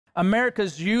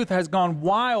America's youth has gone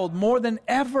wild more than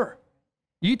ever.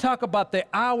 You talk about the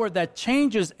hour that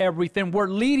changes everything. We're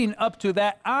leading up to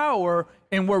that hour,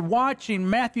 and we're watching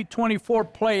Matthew 24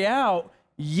 play out,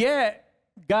 yet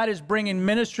God is bringing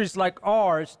ministries like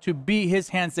ours to be his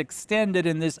hands extended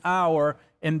in this hour,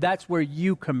 and that's where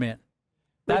you come in.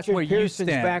 That's Richard where Pearson's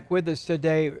you stand. back with us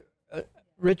today.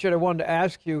 Richard, I wanted to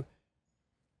ask you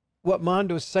what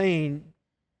Mondo's saying.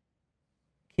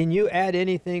 Can you add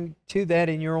anything to that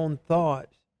in your own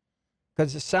thoughts?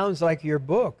 Because it sounds like your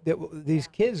book, that these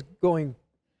kids going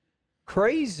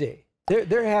crazy.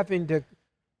 They're having to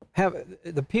have,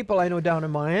 the people I know down in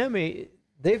Miami,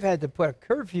 they've had to put a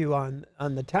curfew on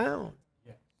the town.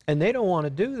 Yeah. And they don't want to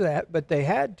do that, but they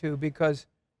had to because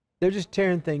they're just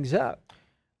tearing things up.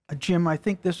 Jim, I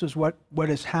think this is what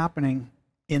is happening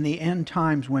in the end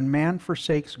times. When man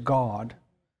forsakes God,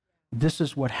 this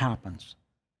is what happens.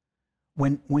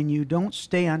 When you don't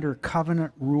stay under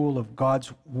covenant rule of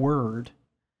God's word,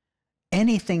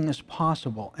 anything is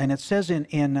possible. And it says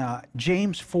in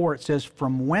James 4, it says,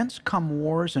 "From whence come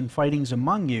wars and fightings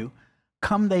among you?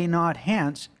 Come they not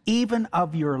hence, even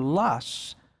of your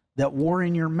lusts that war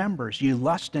in your members? You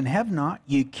lust and have not,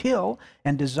 you kill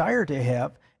and desire to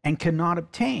have, and cannot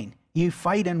obtain. You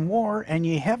fight and war, and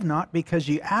ye have not, because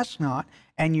you ask not,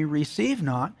 and you receive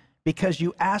not, because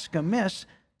you ask amiss,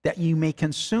 that you may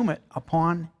consume it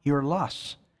upon your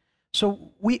lusts." So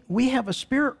we have a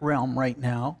spirit realm right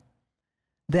now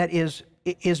that is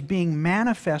being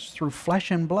manifest through flesh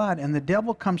and blood, and the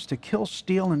devil comes to kill,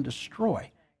 steal, and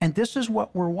destroy. And this is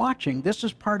what we're watching. This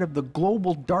is part of the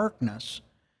global darkness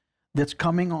that's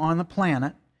coming on the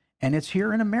planet, and it's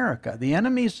here in America. The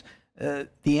enemies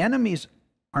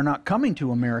are not coming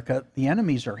to America. The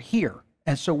enemies are here.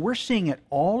 And so we're seeing it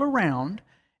all around.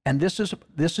 And this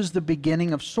is the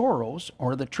beginning of sorrows,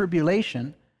 or the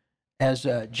tribulation, as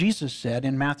Jesus said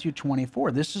in Matthew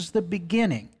 24. This is the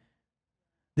beginning.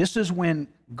 This is when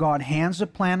God hands the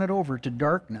planet over to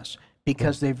darkness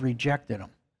because they've rejected him.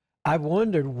 I've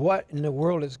wondered what in the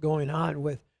world is going on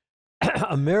with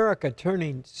America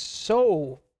turning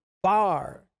so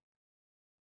far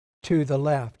to the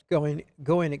left,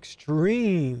 going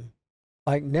extreme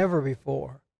like never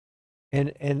before.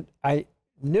 And I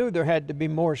knew there had to be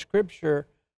more scripture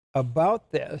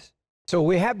about this. So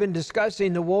we have been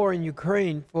discussing the war in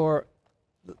Ukraine for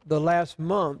the last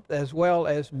month, as well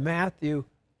as Matthew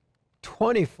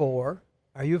 24.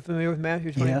 Are you familiar with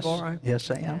Matthew 24?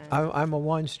 Yes, I am. I'm a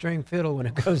one-string fiddle when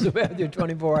it comes to Matthew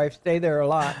 24. I stay there a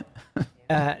lot.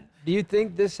 Do you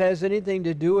think this has anything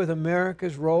to do with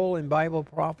America's role in Bible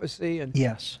prophecy? And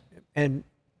yes. And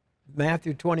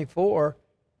Matthew 24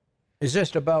 is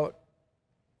just about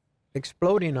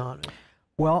exploding on it.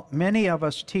 Well, many of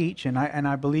us teach, and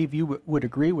I believe you would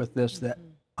agree with this, that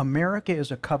America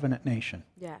is a covenant nation.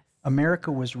 Yes.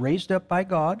 America was raised up by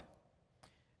God,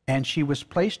 and she was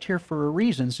placed here for a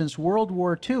reason. Since World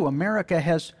War II, America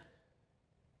has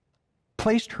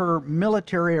placed her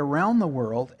military around the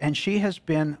world, and she has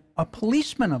been a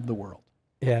policeman of the world.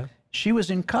 Yeah. She was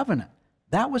in covenant.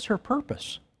 That was her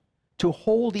purpose, to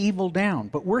hold evil down.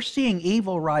 But we're seeing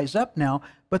evil rise up now,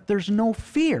 but there's no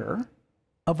fear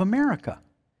of America.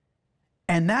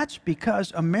 And that's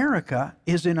because America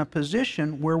is in a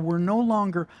position where we're no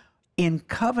longer in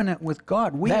covenant with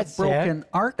God. We have broken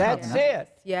our covenant. That's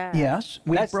it. Yeah. Yes,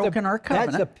 we've broken our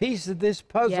covenant. That's a piece of this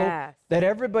puzzle that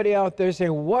everybody out there is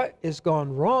saying, what is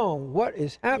gone wrong? What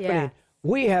is happening? Yes.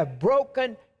 We have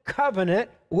broken covenant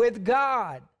with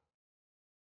God.